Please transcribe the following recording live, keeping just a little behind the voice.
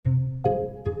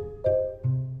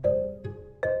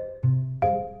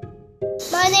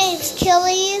name's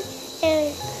Killian,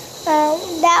 and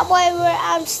that way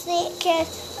I'm sick because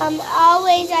I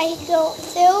don't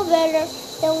feel better,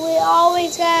 then we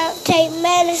always gotta take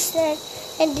medicine,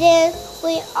 and then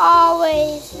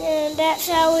and that's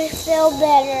how we feel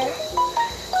better.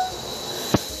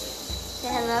 Say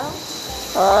hello.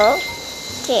 Oh,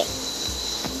 okay.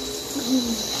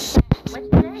 What's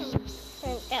your name?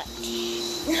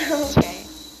 Okay.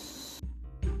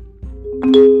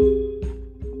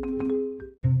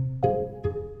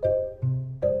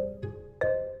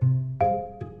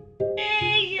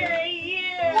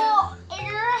 Well, if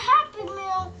you're a Happy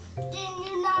Meal, then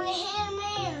you're not a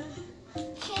handman.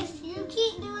 Because you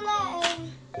keep doing that.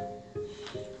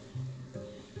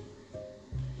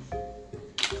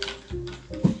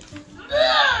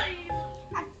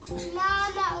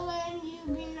 I'm not letting you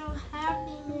be no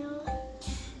Happy Meal.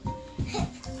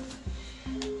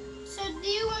 So, do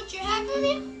you want your Happy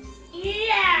Meal?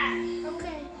 Yeah.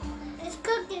 Okay. It's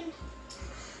cooking.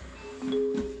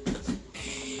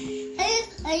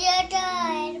 You're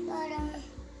good, but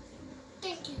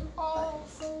thank you. Oh,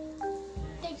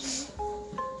 thank you.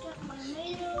 Got my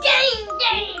tomatoes. Dang!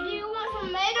 Do you want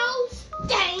tomatoes?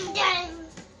 Dang!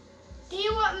 Do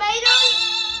you want tomatoes?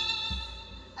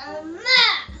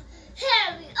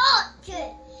 Heavy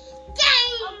orchard.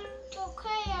 Dang!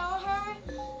 Okay, I'll hurry.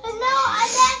 No,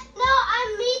 I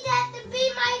need that to be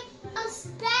my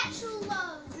spatula.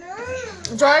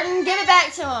 Jordan, give it back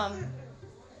to him.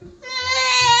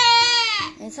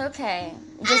 It's okay.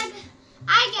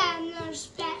 I got another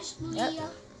spatula.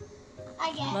 Yep.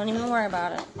 Don't even worry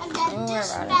about it. I got this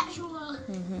spatula.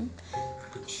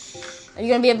 Are you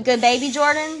gonna be a good baby,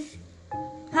 Jordan?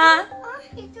 Huh?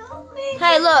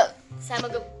 Hey, look. Say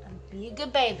be a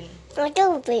good baby. I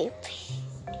don't baby.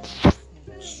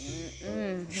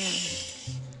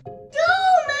 Go,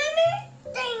 mommy.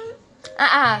 Ding.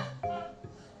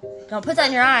 Don't put that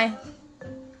in your eye.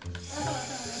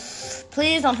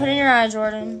 Please don't put it in your eye,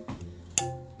 Jordan.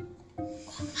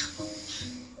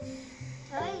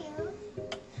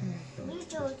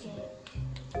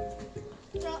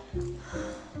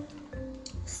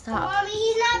 Stop. Mommy,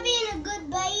 he's not being a good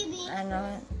baby. I know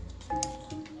it.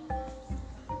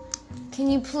 Can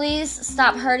you please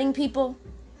stop hurting people?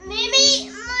 Mimi!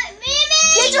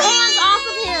 Get your hands off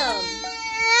of him!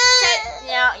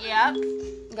 Yeah.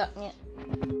 Go, yeah.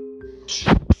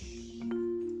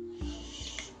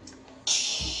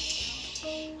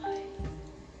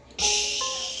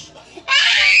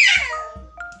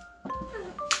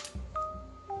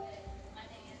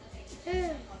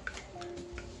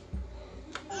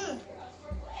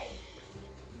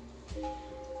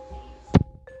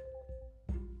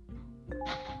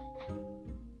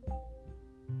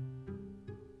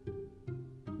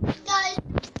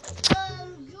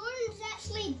 Jordan's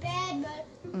actually bad, but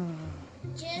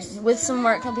just With some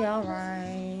work, he'll be all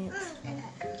right.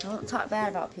 Don't talk bad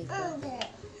about people.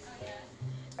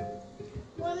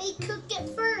 Let me cook it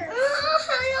first.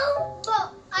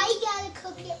 But I gotta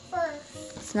cook it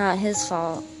first. It's not his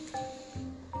fault.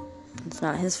 It's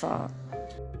not his fault.